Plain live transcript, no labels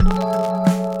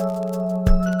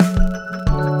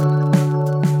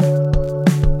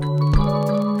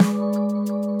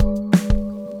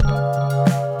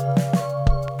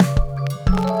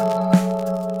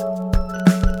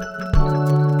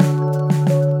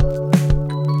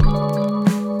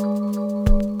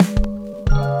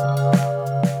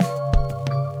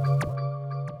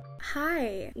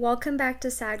Welcome back to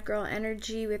Sad Girl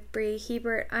Energy with Bria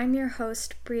Hebert. I'm your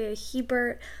host, Bria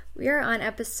Hebert. We are on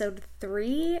episode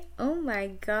 3. Oh my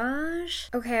gosh.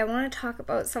 Okay, I want to talk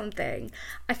about something.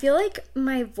 I feel like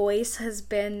my voice has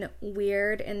been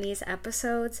weird in these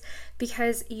episodes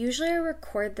because usually I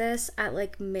record this at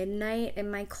like midnight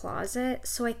in my closet,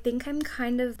 so I think I'm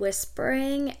kind of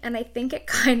whispering, and I think it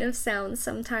kind of sounds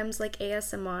sometimes like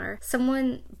ASMR.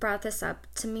 Someone brought this up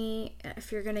to me.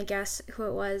 If you're gonna guess who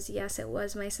it was, yes, it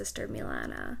was my sister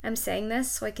Milana. I'm saying this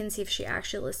so I can see if she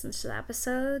actually listens to the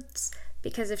episodes,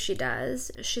 because if she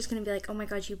does, she's gonna be like, oh my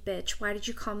god, you bitch, why did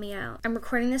you call me out? I'm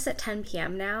recording this at 10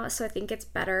 p.m. now, so I think it's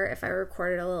better if I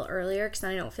record it a little earlier because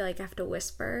then I don't feel like I have to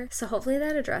whisper. So hopefully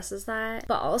that addresses that.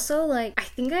 But also, like,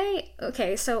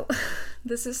 okay, so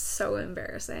this is so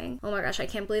embarrassing. Oh my gosh, I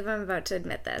can't believe I'm about to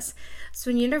admit this. So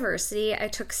in university, I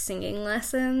took singing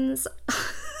lessons.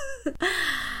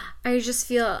 I just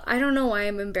feel, I don't know why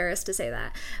I'm embarrassed to say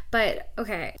that, but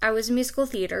okay, I was a musical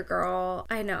theater girl.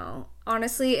 I know.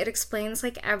 Honestly, it explains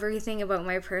like everything about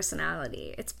my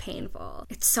personality. It's painful.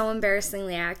 It's so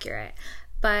embarrassingly accurate.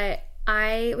 But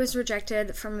I was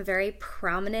rejected from a very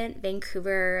prominent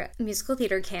Vancouver musical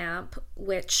theater camp,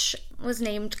 which was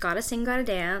named Gotta Sing, Gotta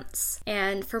Dance.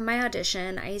 And for my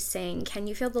audition, I sang Can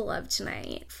You Feel the Love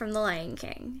Tonight from The Lion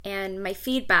King. And my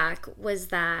feedback was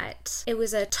that it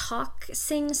was a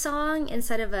talk-sing song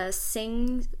instead of a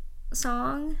sing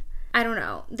song. I don't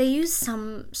know. They used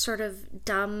some sort of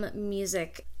dumb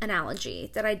music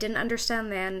analogy that I didn't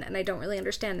understand then and I don't really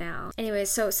understand now. Anyway,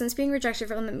 so since being rejected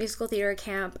from the musical theater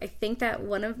camp, I think that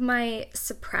one of my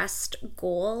suppressed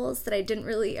goals that I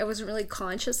wasn't really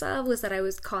conscious of was that I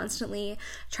was constantly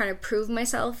trying to prove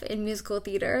myself in musical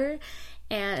theater.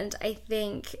 And I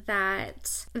think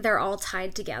that they're all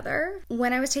tied together.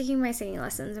 When I was taking my singing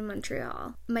lessons in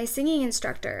Montreal, my singing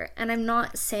instructor, and I'm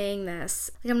not saying this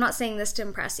to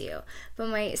impress you, but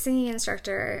my singing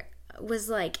instructor was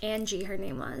like, Angie, her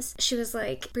name was. She was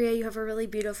like, Bria, you have a really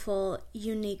beautiful,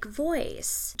 unique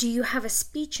voice. Do you have a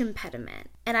speech impediment?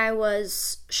 And I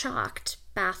was shocked,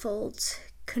 baffled,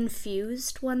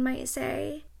 confused, one might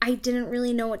say. I didn't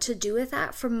really know what to do with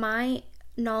that. From my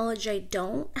knowledge, I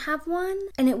don't have one,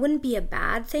 and it wouldn't be a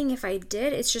bad thing if I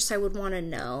did. It's just I would want to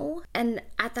know. And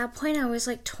at that point I was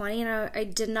like 20 and I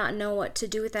did not know what to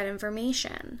do with that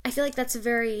information. I feel like that's a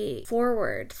very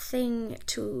forward thing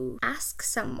to ask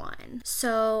someone,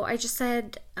 so I just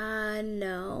said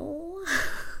no.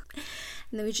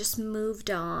 And then we just moved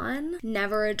on,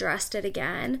 never addressed it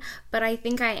again. But I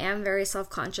think I am very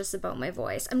self-conscious about my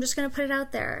voice. I'm just gonna put it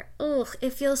out there. Ugh,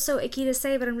 it feels so icky to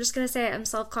say, but I'm just gonna say it. I'm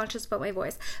self-conscious about my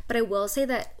voice. But I will say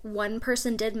that one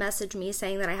person did message me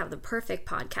saying that I have the perfect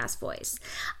podcast voice.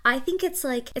 I think it's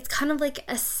kind of like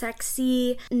a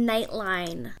sexy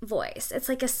nightline voice. It's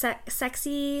like a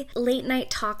sexy late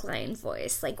night talk line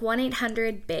voice, like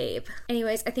 1-800-BABE.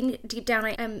 Anyways, I think deep down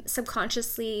I am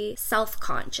subconsciously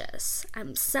self-conscious.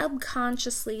 I'm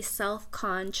subconsciously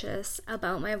self-conscious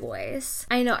about my voice.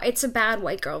 I know it's a bad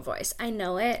white girl voice. I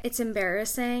know it. It's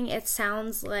embarrassing. It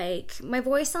sounds like, my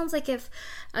voice sounds like if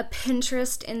a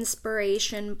Pinterest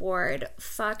inspiration board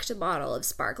fucked a bottle of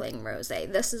sparkling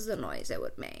rosé. This is the noise it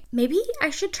would make. Maybe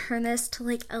I should turn this to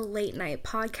like a late night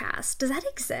podcast. Does that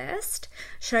exist?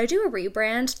 Should I do a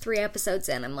rebrand 3 episodes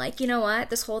in? I'm like, you know what?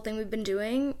 This whole thing we've been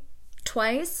doing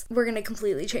twice, we're gonna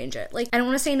completely change it. Like, I don't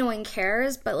want to say no one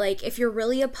cares, but like, if you're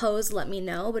really opposed, let me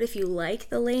know. But if you like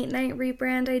the late night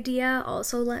rebrand idea,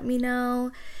 also let me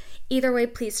know. Either way,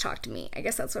 please talk to me. I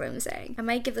guess that's what I'm saying. I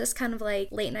might give this kind of like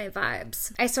late night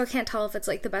vibes. I still can't tell if it's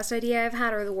like the best idea I've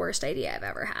had or the worst idea I've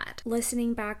ever had.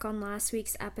 Listening back on last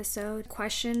week's episode,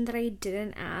 question that I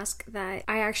didn't ask that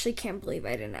I actually can't believe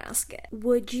I didn't ask it.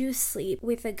 Would you sleep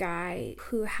with a guy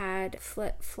who had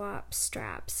flip-flop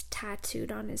straps tattooed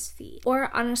on his feet?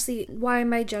 Or honestly, why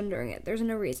am I gendering it? There's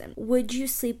no reason. Would you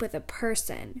sleep with a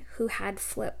person who had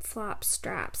flip-flop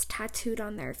straps tattooed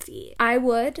on their feet? I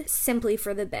would, simply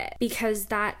for the bit. Because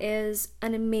that is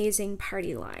an amazing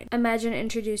party line. Imagine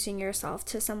introducing yourself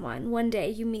to someone. One day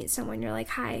you meet someone, you're like,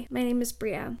 hi, my name is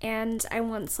Bria, and I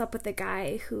once slept with a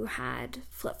guy who had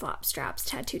flip-flop straps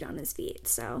tattooed on his feet,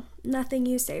 so nothing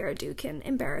you say or do can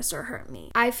embarrass or hurt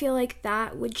me. I feel like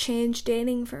that would change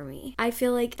dating for me. I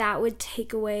feel like that would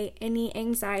take away any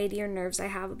anxiety or nerves I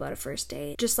have about a first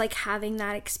date. Just like having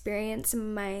that experience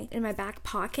in my back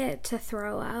pocket to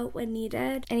throw out when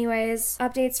needed. Anyways,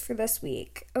 updates for this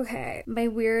week. Okay. Okay, my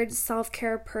weird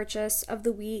self-care purchase of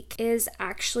the week is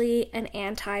actually an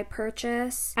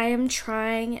anti-purchase. I am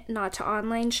trying not to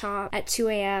online shop at 2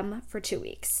 a.m. for 2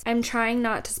 weeks. I'm trying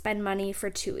not to spend money for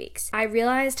 2 weeks. I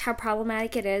realized how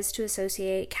problematic it is to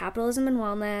associate capitalism and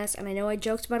wellness, and I know I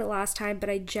joked about it last time, but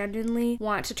I genuinely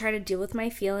want to try to deal with my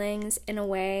feelings in a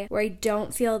way where I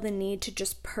don't feel the need to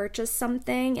just purchase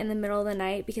something in the middle of the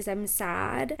night because I'm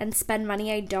sad and spend money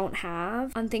I don't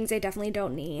have on things I definitely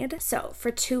don't need. So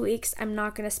for 2 weeks, I'm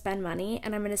not going to spend money,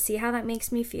 and I'm going to see how that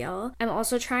makes me feel. I'm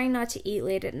also trying not to eat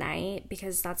late at night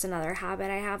because that's another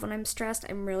habit I have when I'm stressed.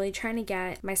 I'm really trying to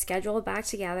get my schedule back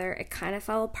together. It kind of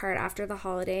fell apart after the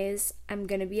holidays. I'm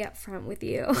going to be upfront with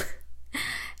you.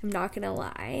 I'm not gonna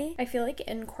lie. I feel like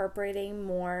incorporating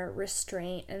more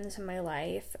restraint into my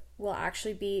life will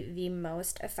actually be the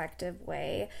most effective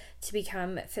way to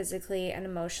become physically and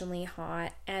emotionally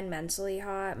hot and mentally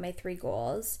hot. My 3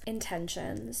 goals.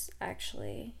 Intentions,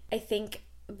 actually. I think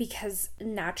because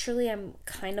naturally I'm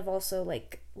kind of also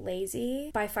like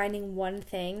lazy, by finding one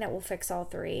thing that will fix all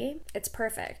 3, it's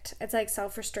perfect. It's like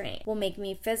self-restraint will make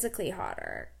me physically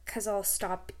hotter because I'll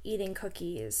stop eating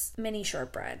cookies, mini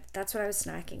shortbread. That's what I was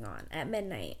snacking on at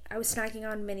midnight. I was snacking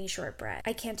on mini shortbread.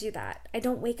 I can't do that. I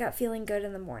don't wake up feeling good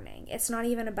in the morning. It's not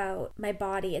even about my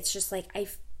body. It's just like I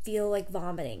feel like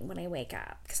vomiting when I wake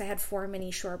up because I had 4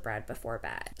 mini shortbread before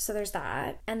bed. So there's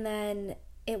that. And then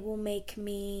it will make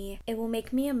me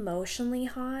emotionally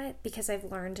hot because I've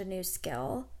learned a new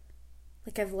skill.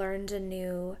 Like I've learned a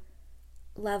new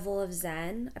level of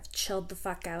zen. I've chilled the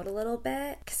fuck out a little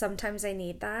bit because sometimes I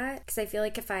need that, because I feel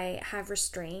like if I have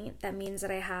restraint, that means that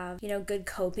I have, good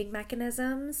coping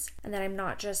mechanisms, and that I'm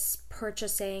not just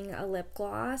purchasing a lip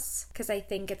gloss because I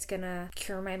think it's gonna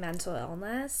cure my mental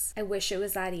illness. I wish it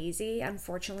was that easy.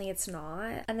 Unfortunately, it's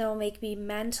not. And that'll make me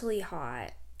mentally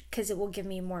hot because it will give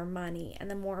me more money,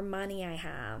 and the more money I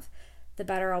have, the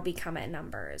better I'll become at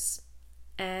numbers.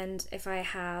 And if I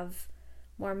have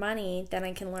more money, then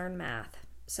I can learn math.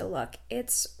 So look,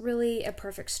 it's really a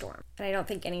perfect storm, and I don't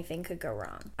think anything could go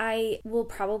wrong. I will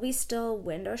probably still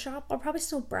window shop. I'll probably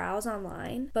still browse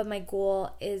online, but my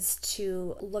goal is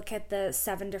to look at the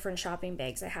 7 different shopping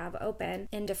bags I have open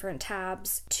in different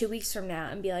tabs 2 weeks from now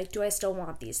and be like, do I still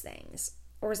want these things?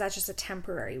 Or is that just a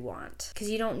temporary want?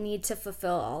 Because you don't need to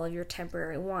fulfill all of your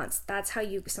temporary wants. That's how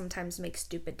you sometimes make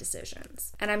stupid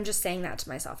decisions. And I'm just saying that to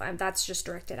myself. That's just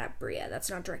directed at Bria.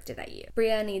 That's not directed at you.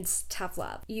 Bria needs tough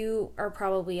love. You are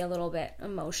probably a little bit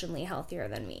emotionally healthier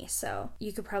than me, so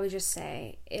you could probably just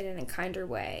say it in a kinder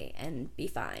way and be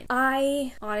fine.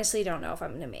 I honestly don't know if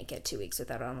I'm going to make it 2 weeks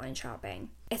without online shopping.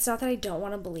 It's not that I don't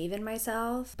want to believe in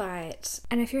myself, but...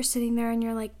 And if you're sitting there and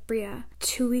you're like, Bria,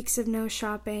 2 weeks of no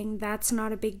shopping, that's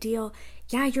not a big deal.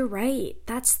 Yeah, you're right.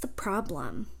 That's the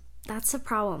problem. That's the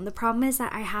problem. The problem is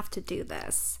that I have to do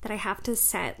this, that I have to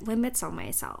set limits on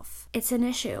myself. It's an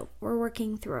issue. We're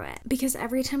working through it. Because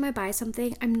every time I buy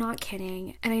something, I'm not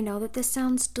kidding. And I know that this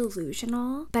sounds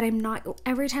delusional, but I'm not.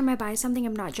 Every time I buy something,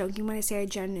 I'm not joking when I say I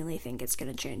genuinely think it's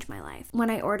going to change my life. When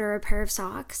I order a pair of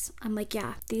socks, I'm like,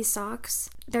 yeah, these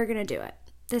socks, they're going to do it.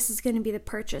 This is going to be the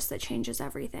purchase that changes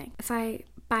everything. If I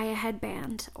buy a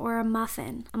headband or a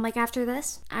muffin, I'm like, after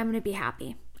this, I'm going to be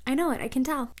happy. I know it. I can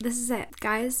tell. This is it.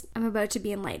 Guys, I'm about to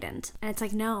be enlightened. And it's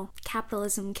like, no,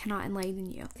 capitalism cannot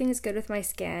enlighten you. I think it's good with my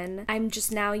skin. I'm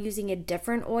just now using a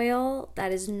different oil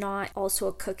that is not also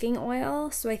a cooking oil.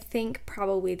 So I think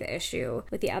probably the issue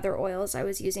with the other oils I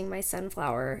was using, my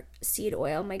sunflower seed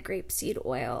oil, my grape seed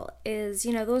oil, is,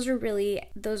 those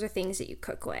are things that you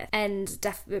cook with. And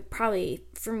probably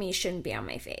for me shouldn't be on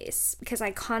my face because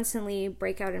I constantly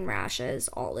break out in rashes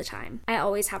all the time. I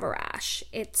always have a rash.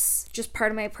 It's just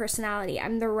part of my personality.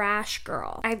 I'm the rash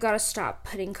girl. I've got to stop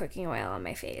putting cooking oil on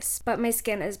my face, but my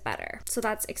skin is better, so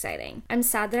that's exciting. I'm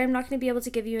sad that I'm not going to be able to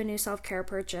give you a new self-care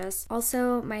purchase.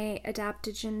 Also, my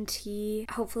adaptogen tea,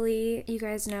 hopefully you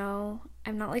guys know,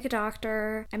 I'm not like a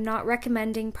doctor. I'm not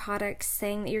recommending products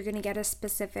saying that you're going to get a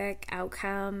specific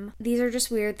outcome. These are just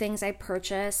weird things I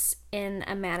purchase in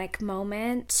a manic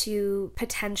moment to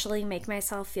potentially make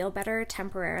myself feel better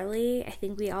temporarily. I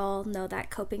think we all know that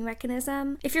coping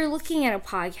mechanism. If you're looking at a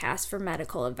podcast for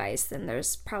medical advice, then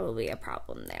there's probably a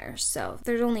problem there. So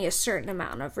there's only a certain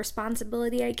amount of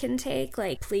responsibility I can take.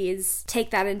 Like, please take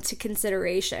that into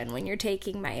consideration when you're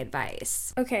taking my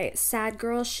advice. Okay, sad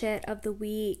girl shit of the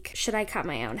week. Should I cut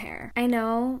my own hair? I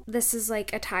know this is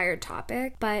like a tired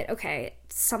topic, but okay,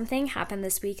 something happened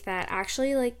this week that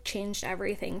actually changed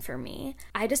everything for me.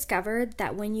 I discovered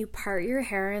that when you part your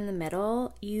hair in the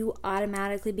middle, you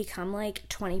automatically become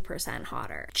 20%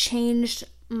 hotter. Changed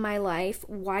my life.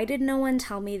 Why did no one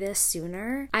tell me this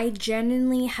sooner? I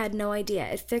genuinely had no idea.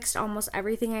 It fixed almost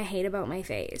everything I hate about my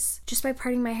face just by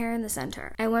parting my hair in the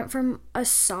center. I went from a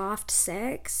soft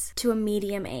 6 to a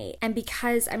medium 8. And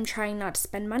because I'm trying not to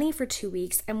spend money for 2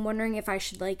 weeks, I'm wondering if I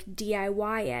should like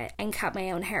DIY it and cut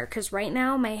my own hair. Because right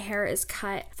now my hair is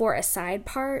cut for a side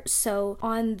part. So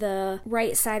on the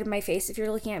right side of my face, if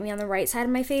you're looking at me on the right side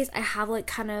of my face, I have like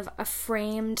kind of a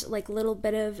framed like little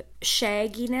bit of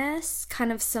shagginess,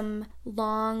 kind of some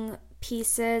long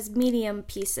pieces, medium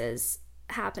pieces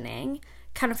happening,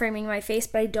 kind of framing my face,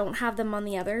 but I don't have them on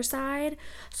the other side.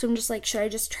 So I'm just like, should I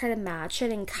just try to match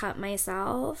it and cut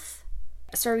myself?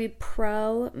 So are we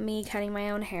pro me cutting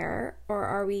my own hair, or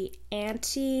are we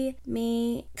anti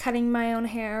me cutting my own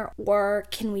hair, or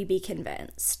can we be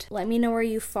convinced? Let me know where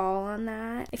you fall on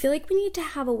that. I feel like we need to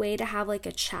have a way to have like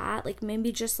a chat, like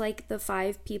maybe just like the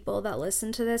 5 people that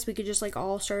listen to this, we could just like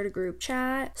all start a group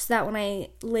chat so that when I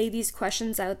lay these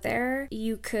questions out there,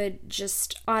 you could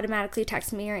just automatically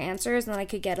text me your answers and then I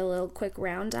could get a little quick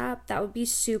roundup. That would be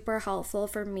super helpful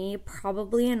for me,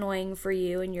 probably annoying for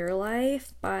you in your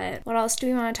life, but what else do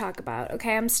we want to talk about?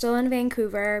 Okay, I'm still in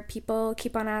Vancouver. People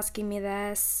keep on asking me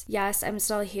this. Yes, I'm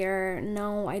still here.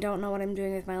 No, I don't know what I'm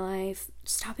doing with my life.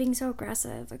 Stop being so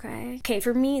aggressive, okay? Okay,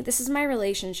 for me, this is my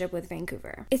relationship with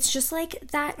Vancouver. It's just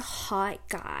like that hot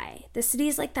guy. The city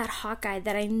is like that hot guy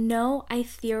that I know I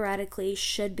theoretically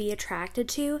should be attracted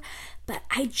to, but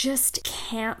I just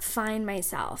can't find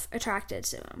myself attracted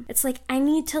to him. It's like I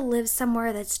need to live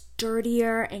somewhere that's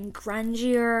dirtier and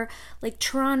grungier, like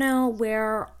Toronto,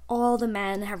 where all the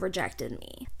men have rejected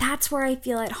me. That's where I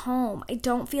feel at home. I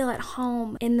don't feel at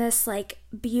home in this like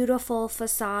beautiful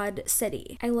facade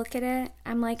city. I look at it,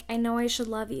 I'm like, I know I should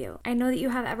love you. I know that you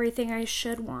have everything I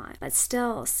should want, but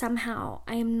still, somehow,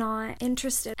 I am not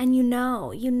interested. And you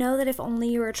know that if only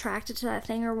you were attracted to that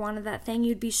thing or wanted that thing,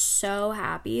 you'd be so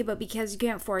happy, but because you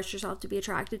can't force yourself to be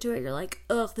attracted to it, you're like,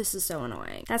 ugh, this is so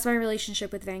annoying. That's my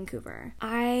relationship with Vancouver.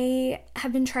 I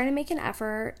have been trying to make an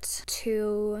effort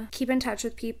to keep in touch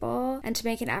with people and to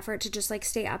make an effort to just like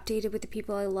stay updated with the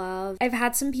people I love. I've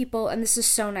had some people, and this is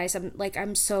so nice,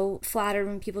 I'm so flattered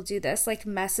when people do this, like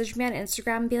message me on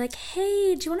Instagram and be like,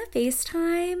 hey, do you want to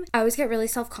FaceTime? I always get really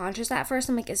self-conscious at first.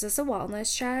 I'm like, is this a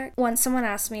wellness check? Once someone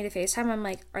asks me to FaceTime, I'm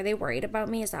like, are they worried about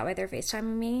me? Is that why they're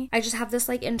FaceTiming me? I just have this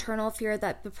like internal fear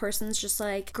that the person's just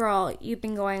like, girl, you've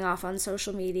been going off on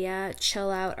social media, chill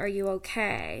out, are you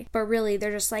okay? But really,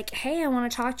 they're just like, hey, I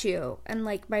want to talk to you. And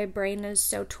like my brain is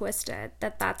so twisted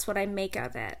that that's what I make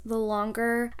of it. The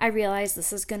longer I realize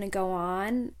this is going to go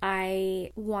on,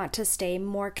 I want to stay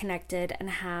more connected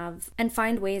and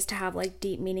find ways to have like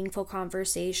deep, meaningful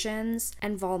conversations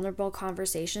and vulnerable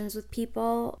conversations with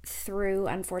people through,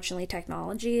 unfortunately,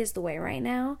 technology is the way right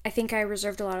now. I think I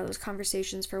reserved a lot of those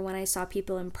conversations for when I saw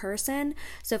people in person.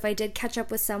 So if I did catch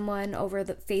up with someone over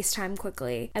the FaceTime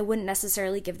quickly, I wouldn't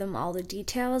necessarily give them all the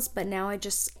details, but now I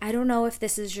don't know if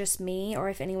this is just me or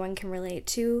if anyone can relate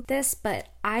to this, but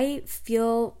I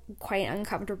feel quite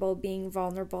uncomfortable being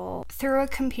vulnerable through a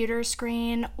computer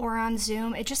screen or on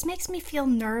Zoom. It just makes me feel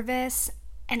nervous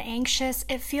and anxious.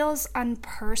 It feels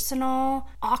unpersonal,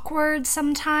 awkward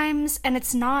sometimes, and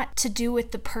it's not to do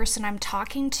with the person I'm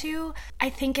talking to.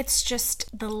 I think it's just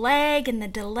the lag and the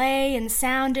delay and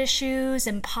sound issues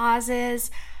and pauses.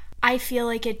 I feel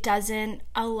like it doesn't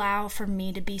allow for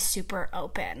me to be super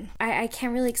open. I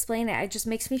can't really explain it. It just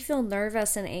makes me feel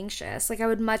nervous and anxious. Like I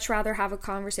would much rather have a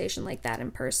conversation like that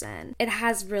in person. It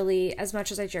has really, as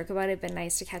much as I joke about it, been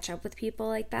nice to catch up with people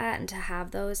like that and to have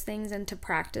those things and to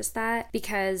practice that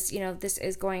because, this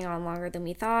is going on longer than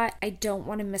we thought. I don't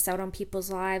want to miss out on people's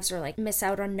lives or like miss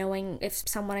out on knowing if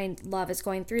someone I love is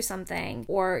going through something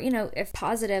or, if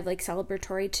positive, like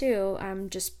celebratory too,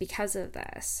 just because of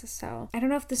this. So I don't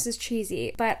know if this is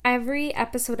cheesy, but every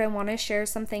episode I want to share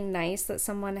something nice that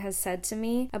someone has said to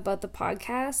me about the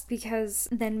podcast because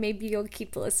then maybe you'll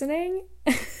keep listening.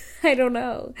 I don't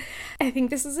know. I think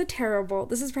this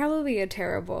is probably a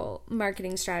terrible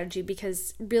marketing strategy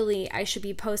because really I should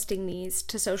be posting these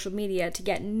to social media to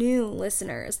get new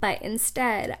listeners. But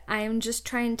instead, I am just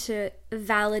trying to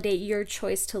validate your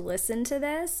choice to listen to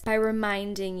this by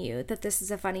reminding you that this is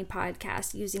a funny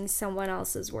podcast using someone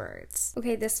else's words.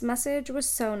 Okay, this message was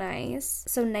so nice.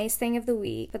 So nice thing of the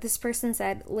week. But this person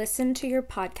said, listen to your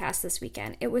podcast this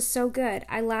weekend. It was so good.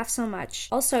 I laughed so much.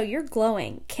 Also, you're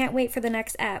glowing. Can't wait for the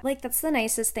next ep. Like, that's the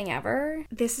nicest thing ever.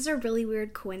 This is a really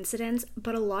weird coincidence,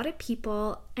 but a lot of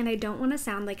people, and I don't want to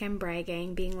sound like I'm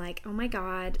bragging, being like, oh my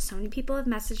god, so many people have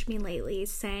messaged me lately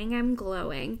saying I'm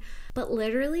glowing. But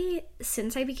literally,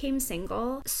 since I became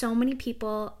single, so many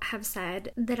people have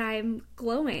said that I'm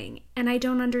glowing, and I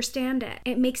don't understand it.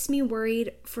 It makes me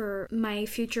worried for my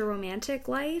future romantic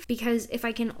life, because if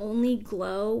I can only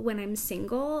glow when I'm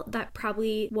single, that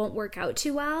probably won't work out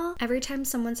too well. Every time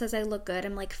someone says I look good,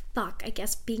 I'm like, fuck, I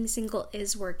guess being single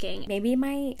is working. Maybe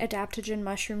my adaptogen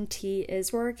mushroom tea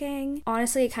is working.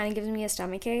 Honestly, it kind of gives me a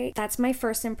stomachache. That's my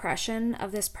first impression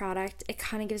of this product. It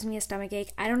kind of gives me a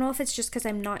stomachache. I don't know if it's just because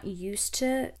I'm not used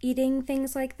to eating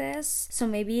things like this, so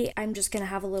maybe I'm just gonna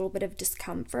have a little bit of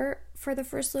discomfort for the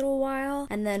first little while,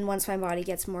 and then once my body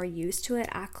gets more used to it,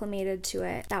 acclimated to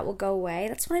it, that will go away.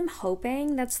 That's what I'm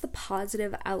hoping. That's the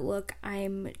positive outlook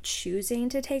I'm choosing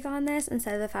to take on this,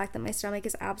 instead of the fact that my stomach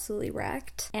is absolutely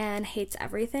wrecked and hates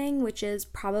everything, which is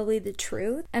probably the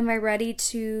truth. Am I ready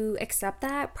to accept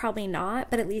that? Probably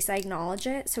not, but at least I acknowledge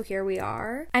it, so here we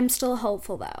are. I'm still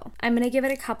hopeful though. I'm gonna give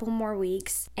it a couple more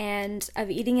weeks and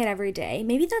of eating it every day.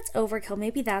 Maybe that's overkill.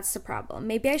 Maybe that's the problem.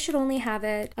 Maybe I should only have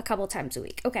it a couple times a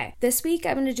week. Okay, this week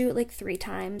I'm gonna do it like 3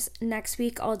 times. Next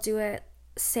week I'll do it,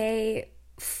 say,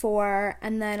 4,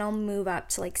 and then I'll move up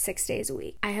to like 6 days a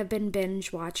week. I have been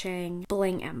binge watching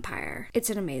Bling Empire.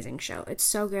 It's an amazing show. It's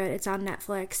so good. It's on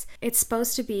Netflix. It's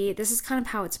supposed to be, this is kind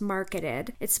of how it's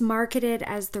marketed. It's marketed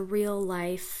as the real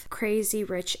life Crazy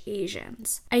Rich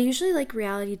Asians. I usually like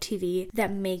reality TV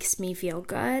that makes me feel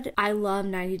good. I love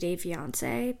 90 Day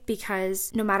Fiancé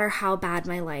because no matter how bad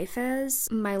my life is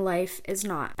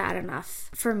not bad enough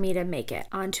for me to make it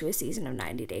onto a season of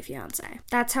 90 Day Fiancé.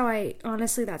 That's how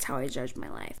I judge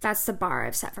my life. That's the bar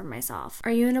I've set for myself.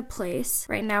 Are you in a place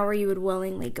right now where you would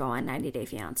willingly go on 90 Day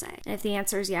Fiancé? And if the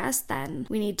answer is yes, then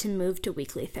we need to move to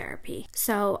weekly therapy.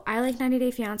 So I like 90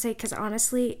 Day Fiancé because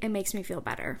honestly, it makes me feel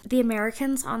better. The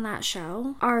Americans on that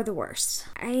show are the worst.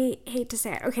 I hate to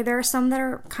say it. Okay, there are some that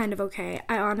are kind of okay.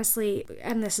 I honestly,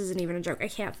 and this isn't even a joke, I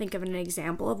can't think of an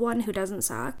example of one who doesn't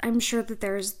suck. I'm sure that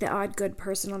there's the odd good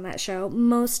person on that show.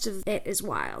 Most of it is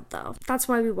wild though. That's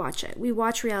why we watch it. We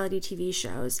watch reality TV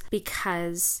shows because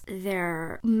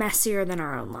they're messier than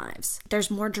our own lives.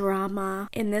 There's more drama.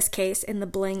 In this case, in the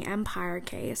Bling Empire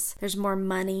case, there's more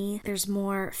money, there's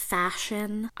more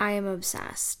fashion. I am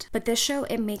obsessed. But this show,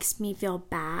 it makes me feel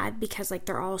bad because like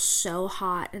they're all so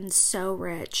hot and so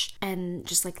rich and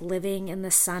just like living in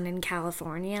the sun in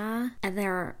California, and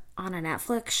they're on a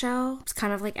Netflix show. It's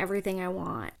kind of like everything I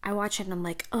want. I watch it and I'm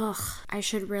like, ugh, I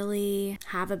should really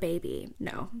have a baby.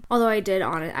 No. Although I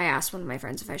asked one of my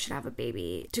friends if I should have a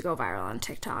baby to go viral on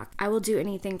TikTok. I will do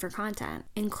anything for content,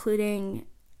 including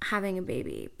having a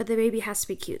baby, but the baby has to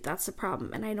be cute. That's the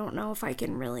problem, and I don't know if I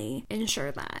can really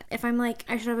ensure that. If I'm like,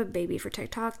 I should have a baby for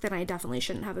TikTok, then I definitely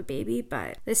shouldn't have a baby,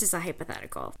 but this is a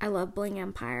hypothetical. I love Bling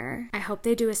Empire. I hope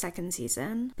they do a second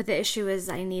season, but the issue is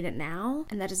I need it now,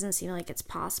 and that doesn't seem like it's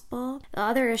possible. The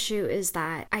other issue is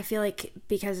that I feel like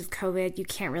because of COVID, you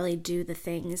can't really do the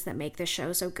things that make the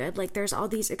show so good. Like there's all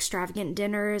these extravagant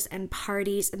dinners and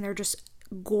parties, and they're just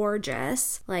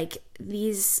gorgeous. Like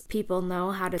these people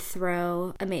know how to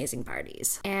throw amazing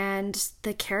parties, and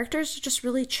the characters are just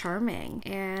really charming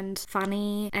and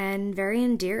funny and very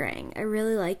endearing. I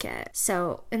really like it.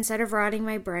 So instead of rotting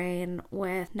my brain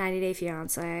with 90 Day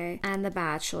Fiancé and The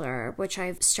Bachelor, which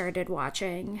I've started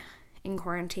watching in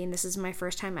quarantine. This is my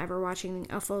first time ever watching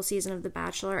a full season of The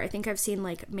Bachelor. I think I've seen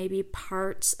like maybe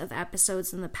parts of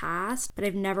episodes in the past, but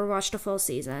I've never watched a full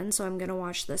season, so I'm gonna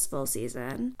watch this full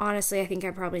season. Honestly, I think I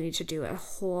probably need to do a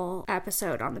whole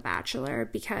episode on The Bachelor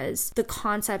because the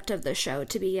concept of the show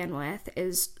to begin with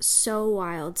is so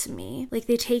wild to me. Like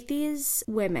they take these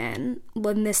women,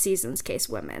 well in this season's case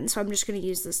women, so I'm just gonna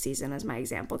use this season as my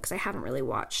example because I haven't really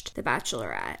watched The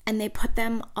Bachelorette, and they put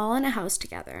them all in a house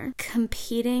together,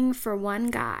 competing for one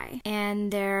guy,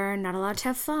 and they're not allowed to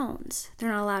have phones. They're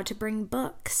not allowed to bring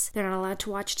books. They're not allowed to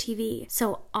watch TV.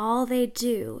 So all they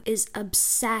do is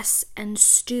obsess and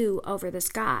stew over this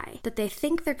guy that they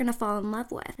think they're gonna fall in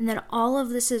love with. And then all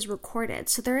of this is recorded.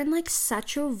 So they're in like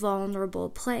such a vulnerable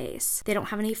place. They don't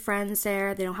have any friends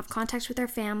there. They don't have contact with their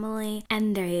family.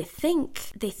 And they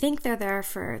think they're there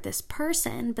for this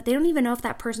person, but they don't even know if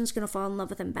that person's gonna fall in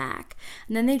love with them back.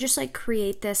 And then they just like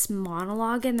create this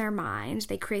monologue in their mind.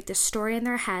 They create this story in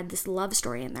their head, this love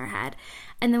story in their head.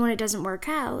 And then when it doesn't work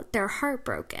out, they're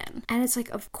heartbroken. And it's like,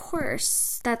 of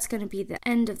course, that's going to be the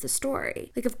end of the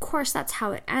story. Like, of course, that's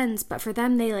how it ends. But for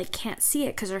them, they like can't see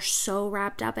it because they're so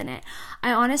wrapped up in it.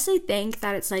 I honestly think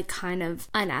that it's like kind of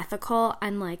unethical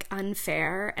and like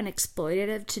unfair and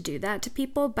exploitative to do that to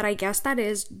people. But I guess that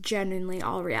is genuinely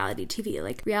all reality TV.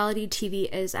 Like, reality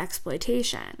TV is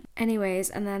exploitation. Anyways,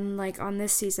 and then like on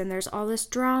this season, there's all this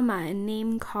drama and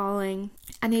name calling.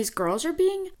 And these girls are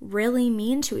being really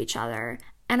mean to each other.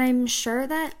 And I'm sure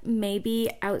that maybe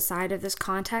outside of this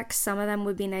context, some of them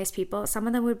would be nice people. Some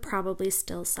of them would probably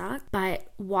still suck. But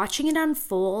watching it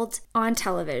unfold on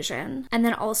television, and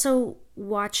then also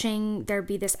watching there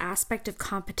be this aspect of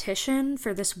competition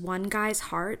for this one guy's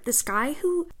heart, this guy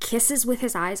who kisses with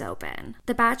his eyes open.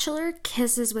 The Bachelor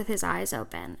kisses with his eyes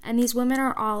open. And these women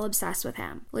are all obsessed with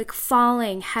him. Like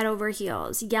falling head over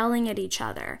heels, yelling at each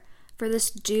other for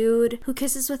this dude who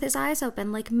kisses with his eyes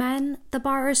open. Like, men, the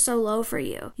bar is so low for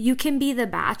you. You can be the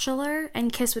Bachelor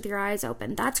and kiss with your eyes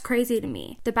open. That's crazy to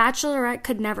me. The Bachelorette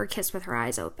could never kiss with her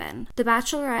eyes open. The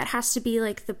Bachelorette has to be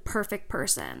like the perfect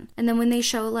person. And then when they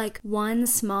show like one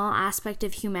small aspect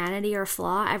of humanity or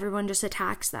flaw, everyone just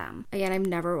attacks them. Again, I've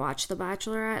never watched The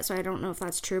Bachelorette, so I don't know if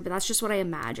that's true, but that's just what I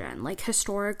imagine. Like,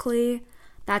 historically,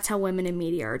 that's how women in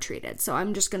media are treated. So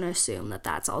I'm just going to assume that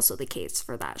that's also the case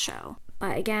for that show.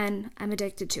 But again, I'm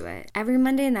addicted to it. Every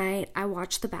Monday night, I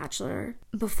watch The Bachelor.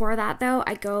 Before that, though,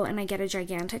 I go and I get a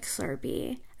gigantic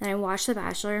Slurpee. Then I watch The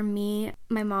Bachelor. Me,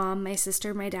 my mom, my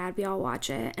sister, my dad, we all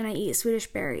watch it. And I eat Swedish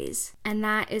berries. And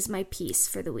that is my peace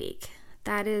for the week.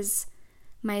 That is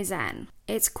my zen.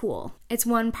 It's cool. It's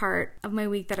one part of my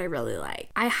week that I really like.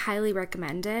 I highly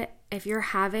recommend it. If you're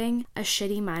having a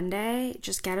shitty Monday,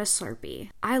 just get a Slurpee.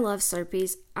 I love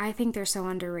Slurpees. I think they're so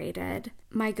underrated.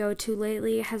 My go-to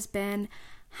lately has been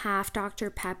half Dr.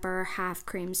 Pepper, half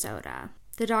cream soda.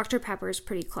 The Dr. Pepper is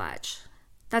pretty clutch.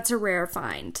 That's a rare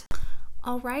find.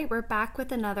 All right, we're back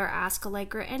with another Ask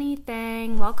Allegra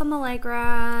Anything. Welcome,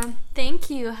 Allegra. Thank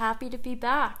you. Happy to be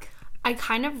back. I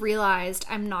kind of realized,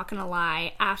 I'm not gonna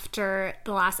lie, after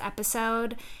the last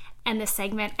episode and this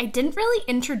segment, I didn't really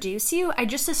introduce you. I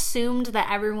just assumed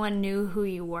that everyone knew who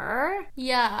you were.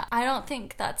 Yeah, I don't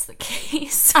think that's the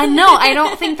case. No, I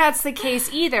don't think that's the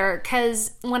case either,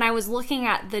 because when I was looking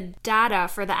at the data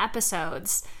for the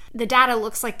episodes, the data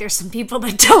looks like there's some people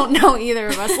that don't know either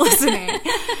of us listening.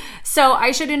 So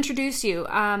I should introduce you.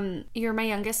 You're my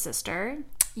youngest sister.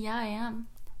 Yeah, I am.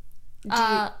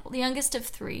 The youngest of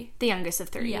three. The youngest of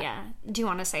three, yeah. Do you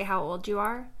want to say how old you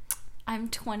are? I'm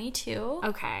 22.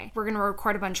 Okay. We're going to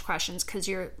record a bunch of questions because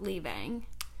you're leaving.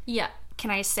 Yeah. Can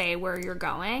I say where you're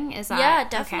going? Is that yeah,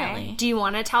 definitely. Okay. Do you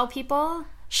want to tell people?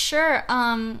 Sure.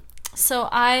 So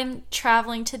I'm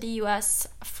traveling to the U.S.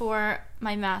 for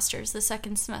my master's, the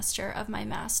second semester of my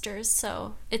master's.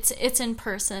 So it's in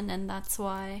person, and that's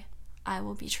why I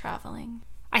will be traveling.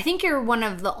 I think you're one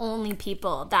of the only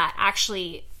people that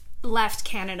actually left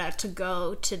Canada to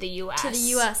go to the U.S. To the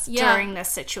U.S., yeah. During this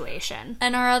situation.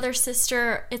 And our other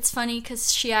sister, it's funny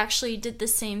because she actually did the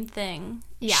same thing.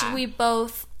 Yeah. We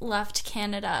both left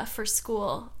Canada for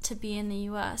school to be in the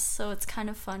U.S., so it's kind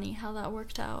of funny how that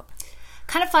worked out.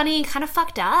 Kind of funny, kind of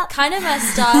fucked up. Kind of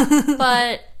messed up,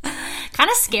 but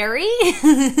kind of scary.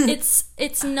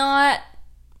 It's not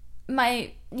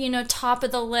my, top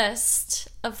of the list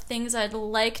of things I'd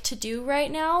like to do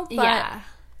right now, but yeah.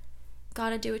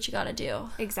 Gotta do what you gotta do.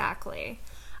 Exactly.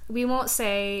 We won't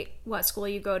say what school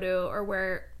you go to or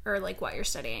where or like what you're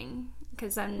studying,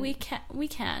 because then we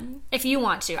can if you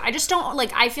want to. I just don't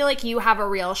I feel like you have a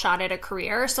real shot at a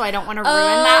career, so I don't want to ruin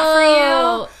that for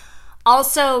you.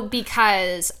 Also,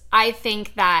 because I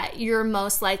think that you're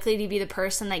most likely to be the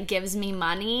person that gives me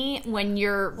money when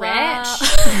you're rich.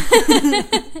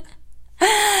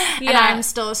 And I'm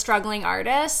still a struggling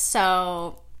artist,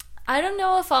 so I don't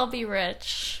know if I'll be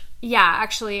rich. Yeah,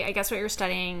 actually, I guess what you're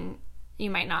studying, you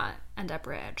might not end up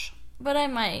rich. But I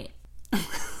might.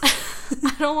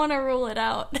 I don't want to rule it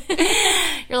out.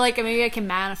 You're like, maybe I can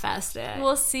manifest it.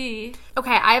 We'll see.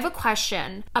 Okay, I have a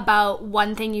question about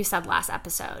one thing you said last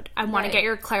episode. I want to get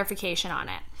your clarification on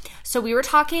it. So we were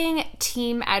talking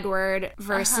Team Edward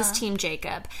versus Team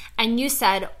Jacob. And you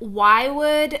said, why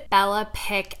would Bella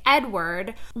pick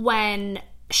Edward when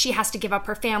she has to give up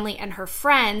her family and her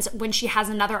friends when she has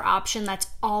another option that's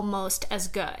almost as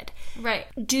good? Right.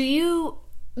 Do you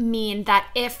mean that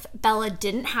if Bella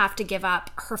didn't have to give up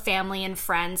her family and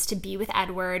friends to be with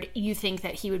Edward, you think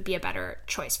that he would be a better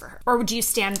choice for her? Or would you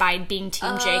stand by being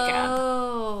Team Jacob?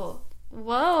 Oh,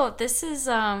 whoa, this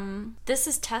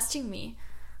is testing me.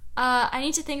 I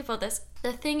need to think about this.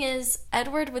 The thing is,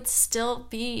 Edward would still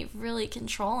be really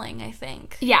controlling, I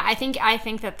think. Yeah, I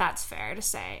think that that's fair to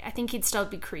say. I think he'd still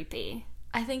be creepy.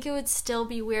 I think it would still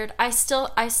be weird. I still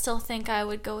think I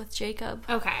would go with Jacob.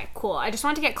 Okay, cool. I just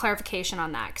wanted to get clarification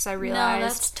on that because I realized... No,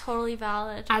 that's totally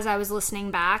valid. As I was listening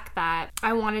back that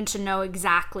I wanted to know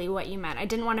exactly what you meant. I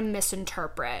didn't want to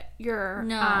misinterpret your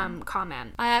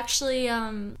comment. I actually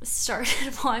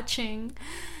started watching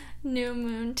New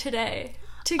Moon today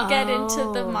to get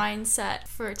into the mindset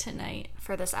for tonight.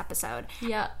 For this episode.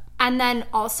 Yeah. And then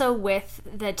also with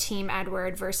the Team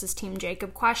Edward versus Team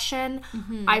Jacob question,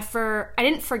 I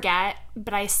didn't forget,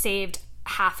 but I saved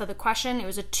half of the question. It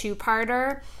was a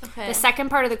two-parter. Okay. The second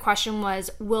part of the question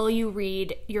was, will you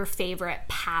read your favorite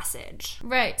passage?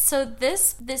 Right. So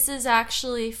this is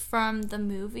actually from the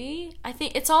movie. I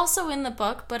think it's also in the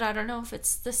book, but I don't know if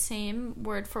it's the same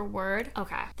word for word.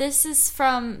 Okay. This is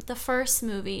from the first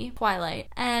movie, Twilight.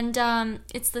 And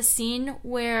it's the scene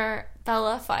where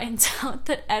Bella finds out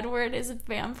that Edward is a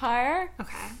vampire.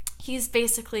 Okay. He's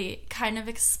basically kind of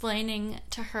explaining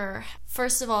to her,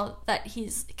 first of all, that he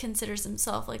considers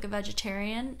himself like a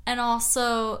vegetarian, and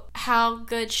also how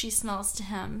good she smells to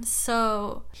him.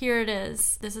 So here it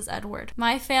is. This is Edward.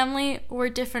 My family were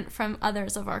different from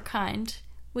others of our kind.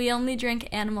 We only drink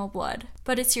animal blood,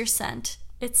 but it's your scent.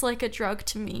 It's like a drug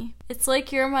to me. It's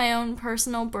like you're my own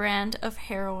personal brand of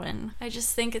heroin. I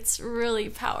just think it's really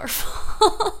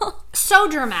powerful. So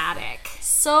dramatic.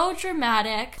 So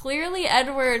dramatic. Clearly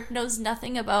Edward knows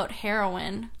nothing about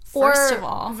heroin, first of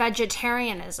all.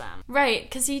 Vegetarianism. Right,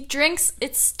 because he drinks,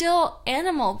 it's still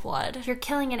animal blood. You're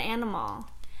killing an animal.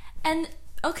 And,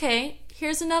 okay,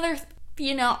 here's another,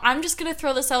 I'm just going to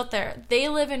throw this out there. They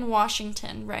live in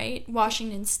Washington, right?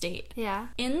 Washington State. Yeah.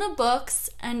 In the books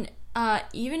and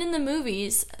even in the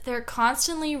movies, they're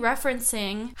constantly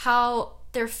referencing how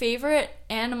their favorite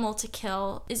animal to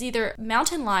kill is either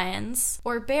mountain lions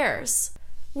or bears.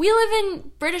 We live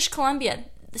in British Columbia.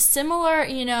 Similar,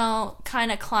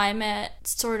 kind of climate,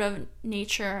 sort of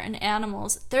nature and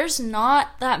animals. There's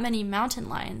not that many mountain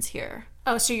lions here.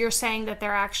 Oh, so you're saying that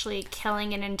they're actually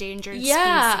killing an endangered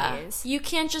species? You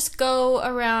can't just go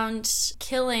around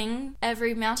killing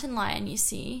every mountain lion you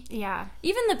see. Yeah.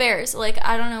 Even the bears.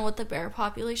 I don't know what the bear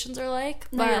populations are like,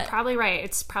 but... No, you're probably right.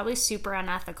 It's probably super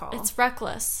unethical. It's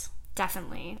reckless.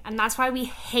 Definitely. And that's why we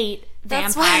hate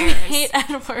vampires. That's why we hate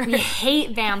Edward. We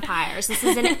hate vampires. This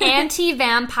is an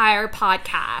anti-vampire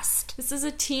podcast. This is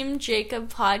a Team Jacob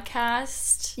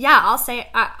podcast. Yeah, I'll say,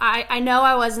 I know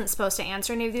I wasn't supposed to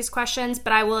answer any of these questions,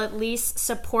 but I will at least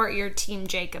support your Team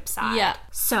Jacob side. Yeah.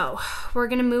 So, we're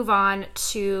going to move on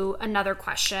to another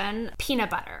question. Peanut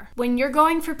butter. When you're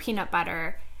going for peanut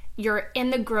butter, you're in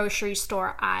the grocery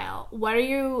store aisle. What are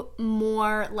you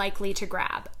more likely to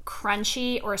grab?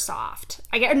 Crunchy or soft?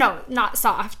 No, not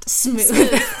soft.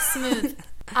 Smooth.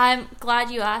 I'm glad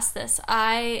you asked this.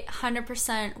 I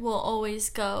 100% will always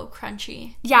go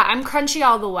crunchy. Yeah, I'm crunchy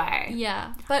all the way.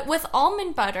 Yeah. But with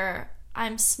almond butter,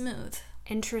 I'm smooth.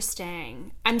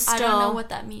 Interesting. I don't know what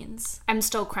that means. I'm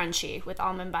still crunchy with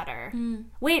almond butter.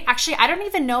 Wait, actually, I don't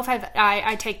even know if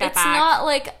I take that back.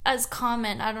 It's not as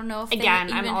common. I don't know if Again,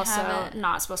 they even I'm also have it.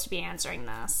 not supposed to be answering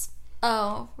this.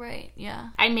 Oh, right, yeah.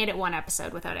 I made it one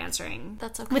episode without answering.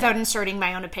 That's okay. Without inserting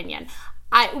my own opinion.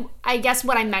 I guess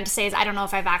what I meant to say is I don't know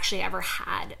if I've actually ever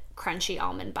had crunchy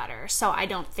almond butter, so I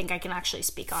don't think I can actually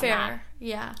speak on that. Fair,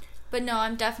 yeah. But no,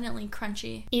 I'm definitely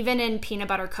crunchy. Even in peanut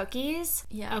butter cookies?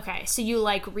 Yeah. Okay, so you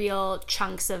like real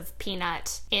chunks of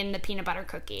peanut in the peanut butter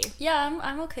cookie? Yeah,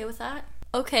 I'm okay with that.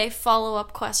 Okay,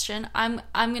 follow-up question. I'm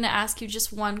going to ask you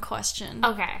just one question.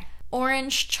 Okay.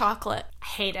 Orange chocolate.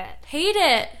 Hate it. Hate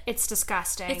it. It's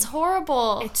disgusting. It's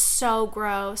horrible. It's so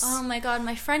gross. Oh my god,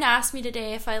 my friend asked me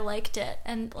today if I liked it,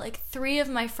 and 3 of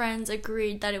my friends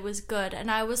agreed that it was good, and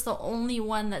I was the only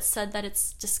one that said that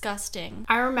it's disgusting.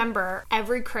 I remember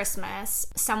every Christmas,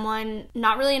 someone,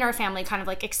 not really in our family, kind of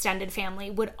extended family,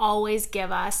 would always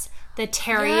give us the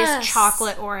Terry's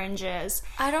chocolate oranges.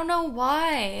 I don't know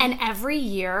why. And every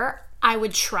year, I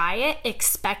would try it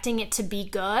expecting it to be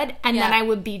good, and then I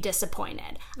would be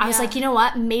disappointed. I was like, you know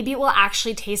what? Maybe it will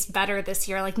actually taste better this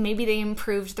year. Maybe they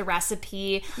improved the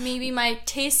recipe. Maybe my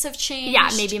tastes have changed. Yeah,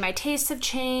 maybe my tastes have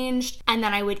changed. And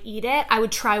then I would eat it. I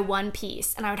would try one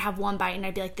piece, and I would have one bite, and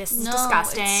I'd be like, this is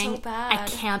disgusting. It's so bad. I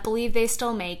can't believe they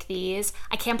still make these.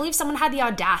 I can't believe someone had the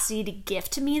audacity to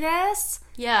gift me this.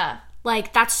 Yeah.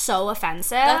 That's so offensive.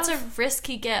 That's a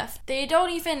risky gift. They don't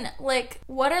even,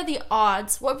 what are the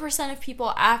odds? What percent of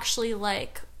people actually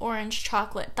like orange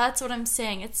chocolate? That's what I'm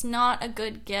saying. It's not a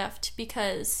good gift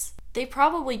because they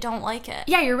probably don't like it.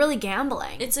 Yeah, you're really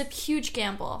gambling. It's a huge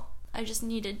gamble. I just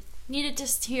needed needed to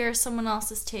hear someone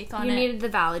else's take on You it. needed the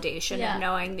validation Yeah. of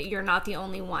knowing that you're not the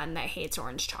only one that hates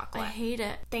orange chocolate. I hate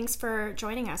it. Thanks for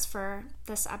joining us for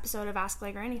this episode of Ask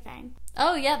Allegra Anything.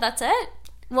 Oh, yeah, that's it?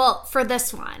 Well, for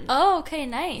this one. Oh, okay,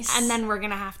 nice. And then we're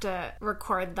going to have to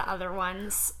record the other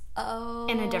ones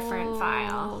in a different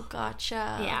file.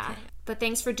 Gotcha. Yeah. Okay. But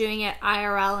thanks for doing it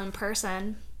IRL in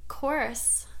person. Of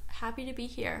course. Happy to be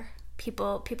here.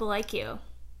 People like you.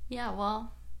 Yeah,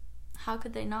 well, how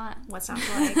could they not? What's not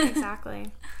to like?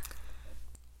 Exactly.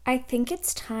 I think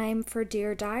it's time for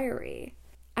Dear Diary.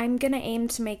 I'm gonna aim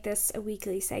to make this a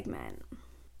weekly segment.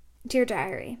 Dear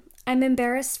Diary, I'm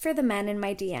embarrassed for the men in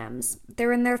my DMs.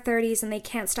 They're in their 30s and they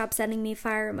can't stop sending me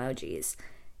fire emojis.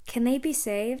 Can they be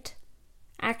saved?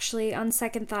 Actually, on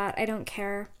second thought, I don't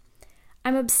care.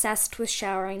 I'm obsessed with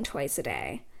showering twice a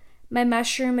day. My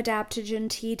mushroom adaptogen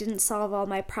tea didn't solve all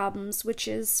my problems, which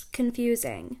is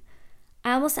confusing.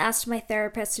 I almost asked my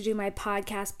therapist to do my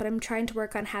podcast, but I'm trying to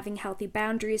work on having healthy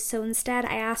boundaries, so instead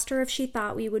I asked her if she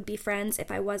thought we would be friends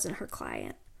if I wasn't her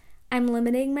client. I'm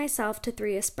limiting myself to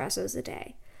 3 espressos a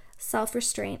day.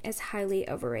 Self-restraint is highly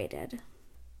overrated.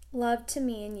 Love to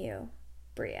me and you,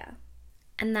 Bria.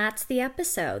 And that's the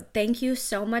episode. Thank you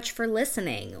so much for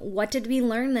listening. What did we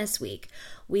learn this week?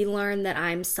 We learned that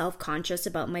I'm self-conscious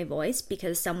about my voice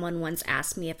because someone once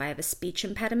asked me if I have a speech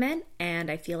impediment, and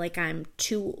I feel like I'm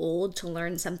too old to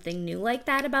learn something new like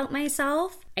that about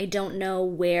myself. I don't know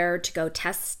where to go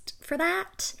test for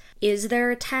that. Is there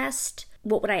a test?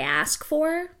 What would I ask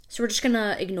for? So we're just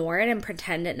gonna ignore it and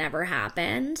pretend it never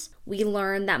happened. We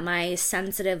learned that my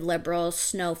sensitive, liberal,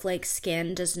 snowflake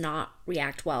skin does not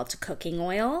react well to cooking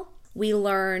oil. We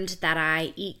learned that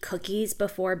I eat cookies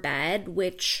before bed,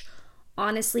 which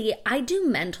honestly, I do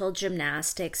mental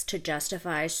gymnastics to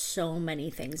justify so many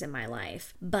things in my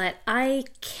life, but I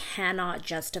cannot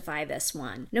justify this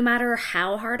one. No matter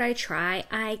how hard I try,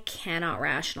 I cannot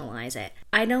rationalize it.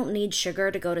 I don't need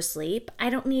sugar to go to sleep. I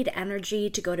don't need energy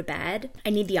to go to bed. I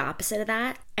need the opposite of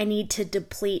that. I need to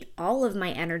deplete all of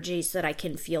my energy so that I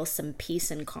can feel some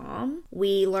peace and calm.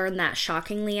 We learned that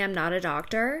shockingly, I'm not a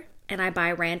doctor, and I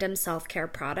buy random self-care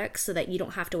products so that you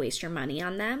don't have to waste your money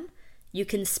on them. You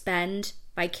can spend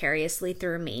vicariously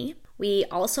through me. We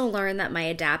also learned that my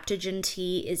adaptogen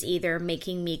tea is either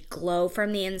making me glow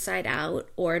from the inside out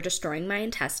or destroying my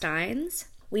intestines.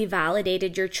 We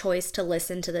validated your choice to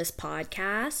listen to this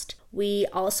podcast. We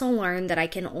also learned that I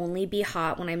can only be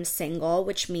hot when I'm single,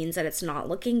 which means that it's not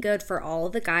looking good for all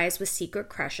of the guys with secret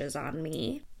crushes on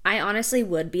me. I honestly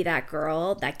would be that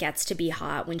girl that gets to be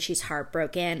hot when she's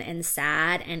heartbroken and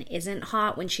sad and isn't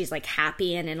hot when she's like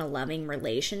happy and in a loving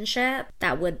relationship.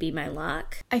 That would be my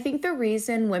luck. I think the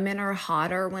reason women are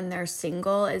hotter when they're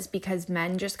single is because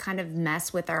men just kind of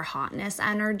mess with our hotness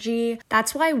energy.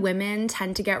 That's why women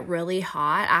tend to get really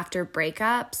hot after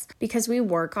breakups, because we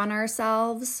work on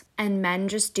ourselves, and men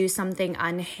just do something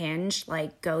unhinged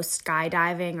like go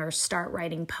skydiving or start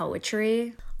writing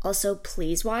poetry. Also,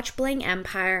 please watch Bling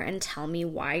Empire and tell me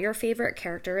why your favorite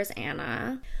character is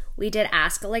Anna. We did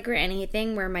Ask Allegra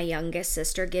Anything, where my youngest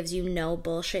sister gives you no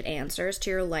bullshit answers to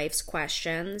your life's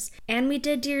questions. And we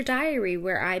did Dear Diary,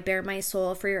 where I bare my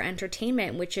soul for your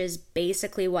entertainment, which is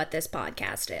basically what this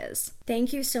podcast is.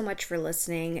 Thank you so much for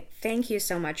listening. Thank you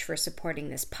so much for supporting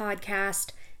this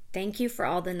podcast. Thank you for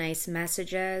all the nice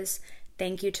messages.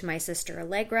 Thank you to my sister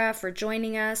Allegra for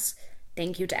joining us.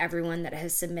 Thank you to everyone that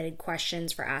has submitted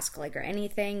questions for Ask Allegra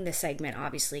Anything. This segment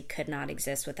obviously could not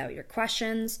exist without your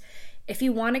questions. If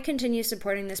you want to continue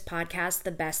supporting this podcast,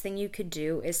 the best thing you could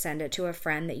do is send it to a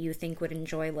friend that you think would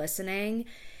enjoy listening.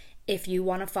 If you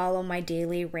want to follow my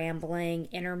daily rambling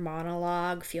inner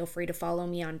monologue, feel free to follow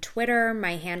me on Twitter.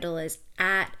 My handle is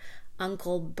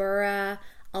 @UncleBurra.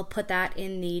 I'll put that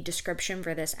in the description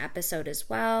for this episode as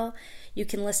well. You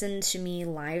can listen to me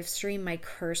live stream my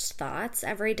cursed thoughts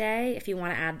every day if you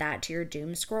want to add that to your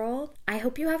doom scroll. I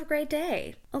hope you have a great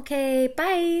day. Okay,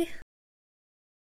 bye!